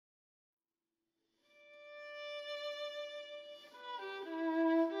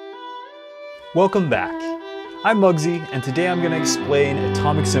Welcome back. I'm Muggsy, and today I'm going to explain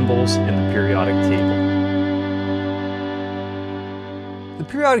atomic symbols in the periodic table. The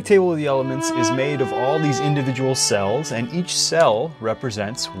periodic table of the elements is made of all these individual cells, and each cell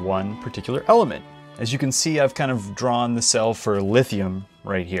represents one particular element. As you can see, I've kind of drawn the cell for lithium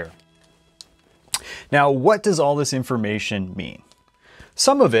right here. Now, what does all this information mean?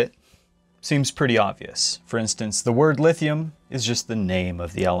 Some of it seems pretty obvious. For instance, the word lithium is just the name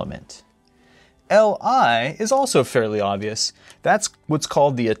of the element. Li is also fairly obvious. That's what's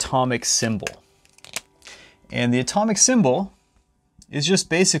called the atomic symbol. And the atomic symbol is just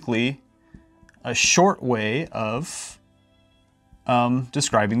basically a short way of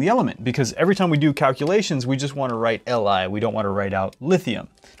describing the element, because every time we do calculations, we just want to write Li. We don't want to write out lithium.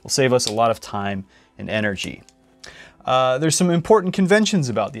 It'll save us a lot of time and energy. There's some important conventions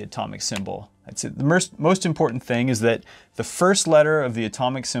about the atomic symbol. I'd say the most important thing is that the first letter of the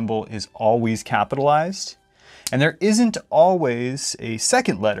atomic symbol is always capitalized, and there isn't always a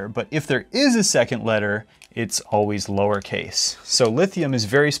second letter, but if there is a second letter, it's always lowercase. So lithium is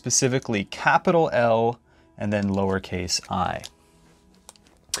very specifically capital L and then lowercase I.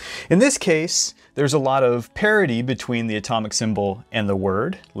 In this case, there's a lot of parity between the atomic symbol and the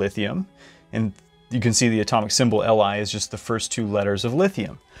word lithium, and you can see the atomic symbol Li is just the first two letters of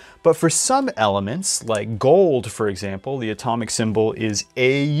lithium. But for some elements, like gold, for example, the atomic symbol is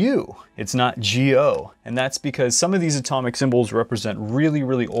Au. It's not Go. And that's because some of these atomic symbols represent really,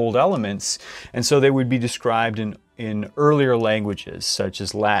 really old elements, and so they would be described in earlier languages, such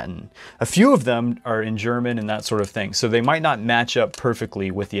as Latin. A few of them are in German and that sort of thing, so they might not match up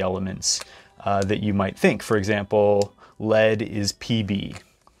perfectly with the elements that you might think. For example, lead is Pb.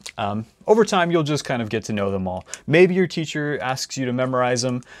 Over time, you'll just kind of get to know them all. Maybe your teacher asks you to memorize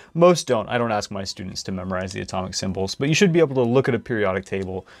them. Most don't. I don't ask my students to memorize the atomic symbols, but you should be able to look at a periodic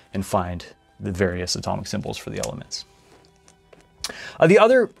table and find the various atomic symbols for the elements. The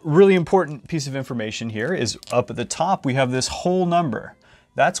other really important piece of information here is up at the top, we have this whole number.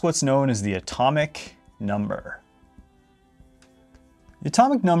 That's what's known as the atomic number. The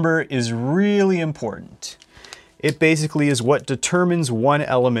atomic number is really important. It basically is what determines one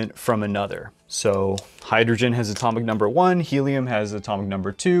element from another. So hydrogen has atomic number 1, helium has atomic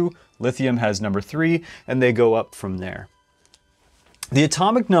number 2, lithium has number 3, and they go up from there. The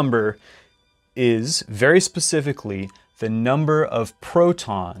atomic number is very specifically the number of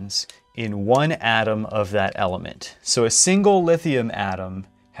protons in one atom of that element. So a single lithium atom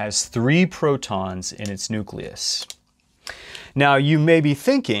has 3 protons in its nucleus. Now you may be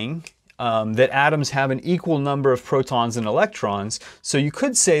thinking, that atoms have an equal number of protons and electrons, so you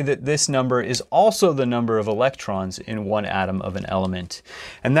could say that this number is also the number of electrons in one atom of an element.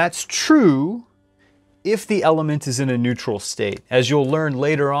 And that's true if the element is in a neutral state. As you'll learn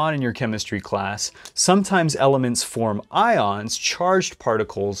later on in your chemistry class, sometimes elements form ions, charged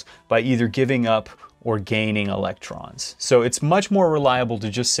particles, by either giving up or gaining electrons. So it's much more reliable to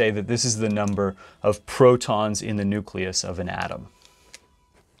just say that this is the number of protons in the nucleus of an atom.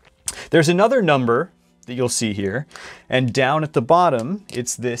 There's another number that you'll see here, and down at the bottom,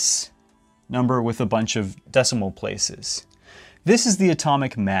 it's this number with a bunch of decimal places. This is the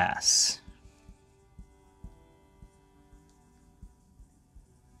atomic mass.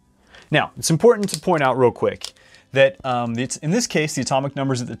 Now, it's important to point out real quick that in this case, the atomic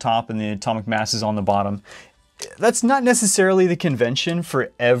number is at the top and the atomic mass is on the bottom. That's not necessarily the convention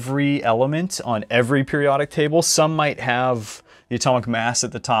for every element on every periodic table. Some might have the atomic mass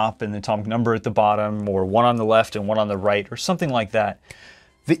at the top and the atomic number at the bottom, or one on the left and one on the right, or something like that.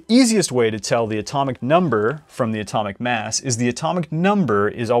 The easiest way to tell the atomic number from the atomic mass is the atomic number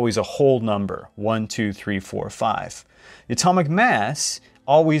is always a whole number, 1, 2, 3, 4, 5. The atomic mass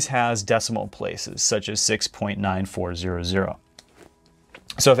always has decimal places, such as 6.9400.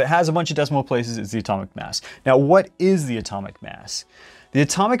 So if it has a bunch of decimal places, it's the atomic mass. Now, what is the atomic mass? The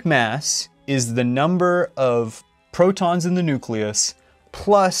atomic mass is the number of protons in the nucleus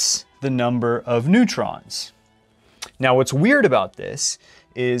plus the number of neutrons. Now, what's weird about this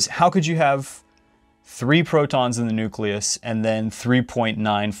is how could you have 3 protons in the nucleus and then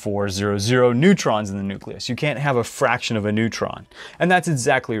 3.9400 neutrons in the nucleus? You can't have a fraction of a neutron. And that's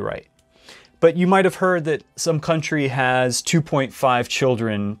exactly right. But you might have heard that some country has 2.5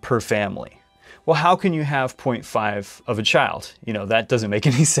 children per family. Well, how can you have 0.5 of a child? You know, that doesn't make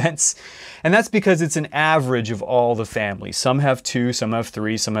any sense. And that's because it's an average of all the families. Some have 2, some have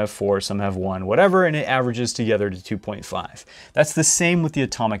 3, some have 4, some have 1, whatever, and it averages together to 2.5. That's the same with the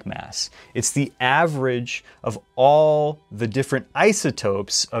atomic mass. It's the average of all the different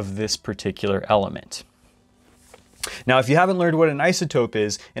isotopes of this particular element. Now, if you haven't learned what an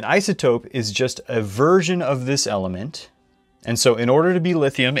isotope is just a version of this element. And so in order to be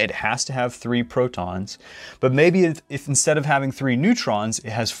lithium, it has to have 3 protons. But maybe if instead of having 3 neutrons, it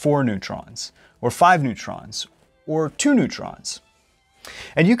has 4 neutrons, or 5 neutrons, or 2 neutrons.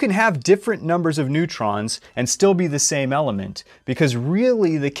 And you can have different numbers of neutrons and still be the same element, because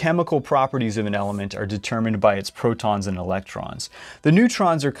really the chemical properties of an element are determined by its protons and electrons. The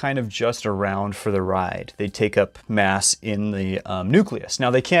neutrons are kind of just around for the ride. They take up mass in the nucleus. Now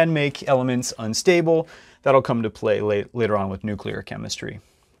they can make elements unstable. That'll come to play later on with nuclear chemistry.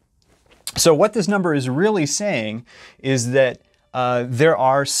 So what this number is really saying is that there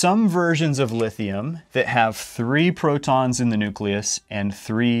are some versions of lithium that have 3 protons in the nucleus and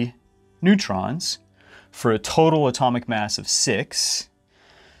 3 neutrons for a total atomic mass of 6.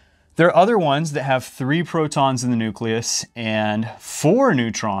 There are other ones that have 3 protons in the nucleus and 4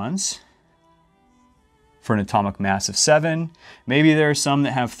 neutrons for an atomic mass of 7. Maybe there are some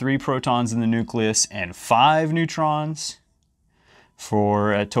that have 3 protons in the nucleus and 5 neutrons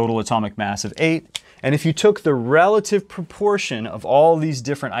for a total atomic mass of 8. And if you took the relative proportion of all these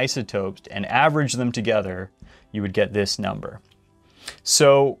different isotopes and averaged them together, you would get this number.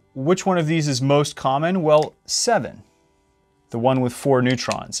 So which one of these is most common? Well, 7, the one with 4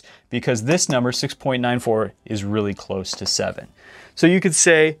 neutrons, because this number, 6.94, is really close to 7. So you could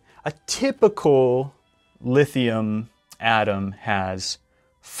say a typical lithium atom has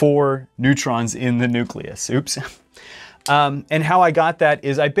 4 neutrons in the nucleus. Oops. And how I got that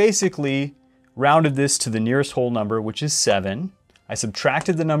is I basically rounded this to the nearest whole number, which is 7. I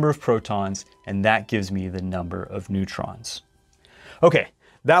subtracted the number of protons, and that gives me the number of neutrons. Okay,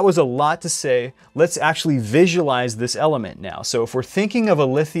 that was a lot to say. Let's actually visualize this element now. So if we're thinking of a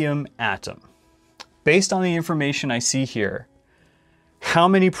lithium atom, based on the information I see here, how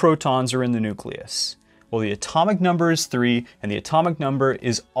many protons are in the nucleus? Well, the atomic number is 3, and the atomic number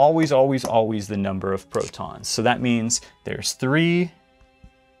is always, always, always the number of protons. So that means there's 3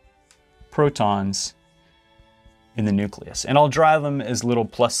 protons in the nucleus. And I'll draw them as little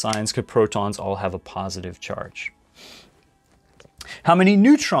plus signs because protons all have a positive charge. How many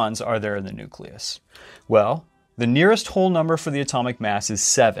neutrons are there in the nucleus? Well, the nearest whole number for the atomic mass is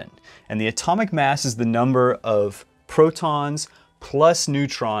 7. And the atomic mass is the number of protons plus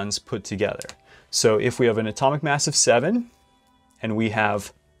neutrons put together. So if we have an atomic mass of 7 and we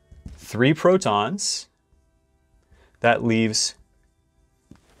have 3 protons, that leaves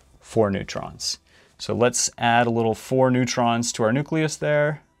 4 neutrons. So let's add a little 4 neutrons to our nucleus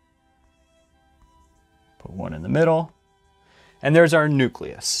there. Put one in the middle. And there's our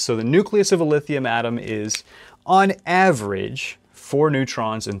nucleus. So the nucleus of a lithium atom is, on average, 4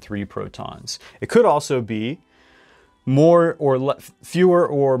 neutrons and 3 protons. It could also be more or fewer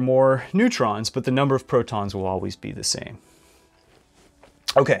or more neutrons, but the number of protons will always be the same.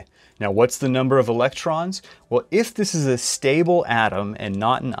 Okay, now what's the number of electrons? Well, if this is a stable atom and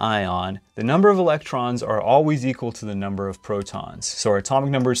not an ion, the number of electrons are always equal to the number of protons. So our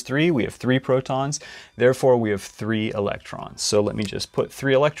atomic number is 3, we have 3 protons, therefore we have 3 electrons. So let me just put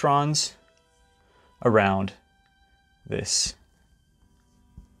 3 electrons around this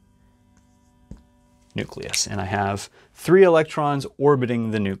nucleus, and I have 3 electrons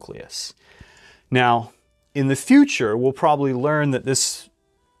orbiting the nucleus. Now, in the future, we'll probably learn that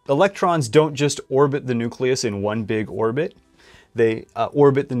electrons don't just orbit the nucleus in one big orbit. They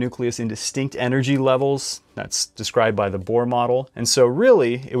orbit the nucleus in distinct energy levels. That's described by the Bohr model. And so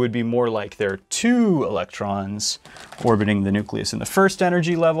really, it would be more like there are 2 electrons orbiting the nucleus in the first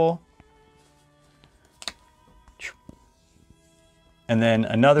energy level, and then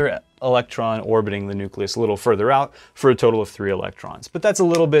another electron orbiting the nucleus a little further out for a total of 3 electrons. But that's a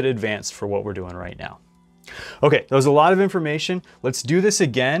little bit advanced for what we're doing right now. Okay, that was a lot of information. Let's do this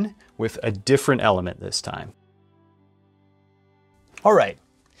again with a different element this time. All right,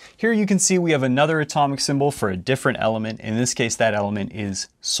 here you can see we have another atomic symbol for a different element. In this case, that element is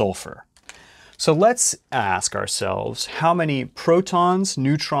sulfur. So let's ask ourselves, how many protons,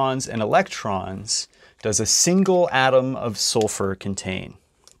 neutrons, and electrons does a single atom of sulfur contain?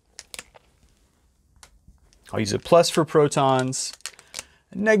 I'll use a plus for protons,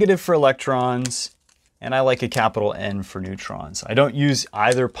 a negative for electrons, and I like a capital N for neutrons. I don't use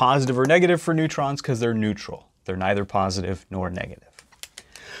either positive or negative for neutrons because they're neutral. They're neither positive nor negative.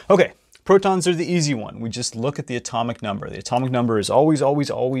 Okay, protons are the easy one. We just look at the atomic number. The atomic number is always, always,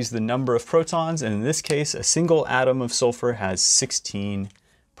 always the number of protons, and in this case, a single atom of sulfur has 16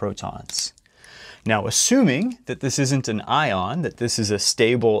 protons. Now, assuming that this isn't an ion, that this is a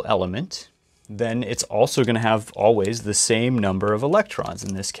stable element, then it's also going to have always the same number of electrons,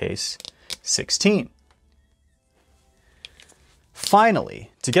 in this case, 16.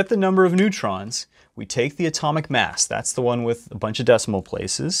 Finally, to get the number of neutrons, we take the atomic mass, that's the one with a bunch of decimal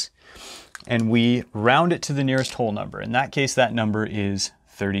places, and we round it to the nearest whole number. In that case, that number is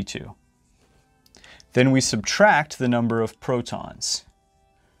 32. Then we subtract the number of protons,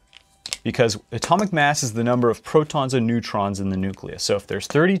 because atomic mass is the number of protons and neutrons in the nucleus. So if there's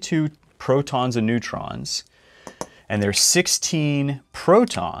 32 protons and neutrons, and there's 16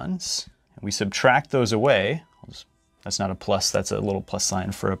 protons, and we subtract those away, that's not a plus, that's a little plus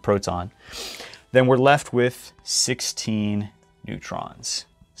sign for a proton, then we're left with 16 neutrons.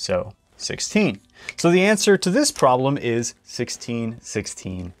 So 16. So the answer to this problem is 16,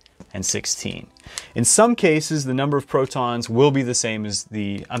 16, and 16. In some cases, the number of protons will be the same as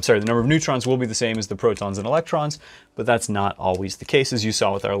the number of neutrons will be the same as the protons and electrons, but that's not always the case, as you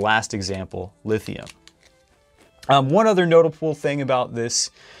saw with our last example, lithium. One other notable thing about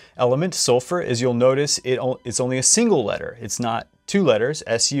this element, sulfur, is you'll notice it's only a single letter. It's not two letters,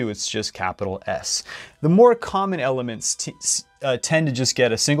 SU, it's just capital S. The more common elements tend to just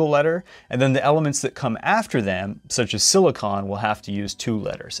get a single letter, and then the elements that come after them, such as silicon, will have to use two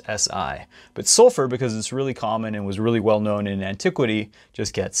letters, Si. But sulfur, because it's really common and was really well known in antiquity,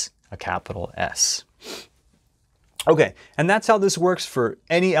 just gets a capital S. Okay, and that's how this works for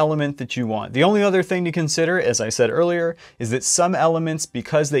any element that you want. The only other thing to consider, as I said earlier, is that some elements,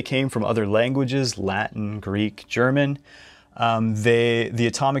 because they came from other languages, Latin, Greek, German, the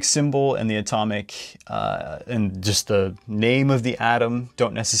atomic symbol and the atomic, and just the name of the atom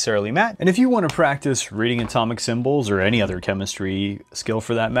don't necessarily match. And if you want to practice reading atomic symbols or any other chemistry skill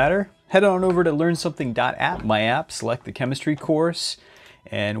for that matter, head on over to learnsomething.app, my app, select the chemistry course,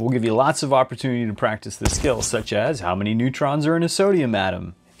 and we'll give you lots of opportunity to practice this skill, such as how many neutrons are in a sodium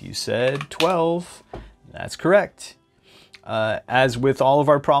atom. If you said 12, that's correct. As with all of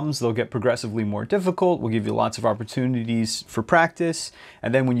our problems, they'll get progressively more difficult. We'll give you lots of opportunities for practice.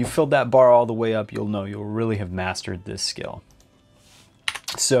 And then when you filled that bar all the way up, you'll know you'll really have mastered this skill.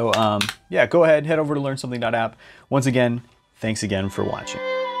 So yeah, go ahead, head over to learnsomething.app. Once again, thanks again for watching.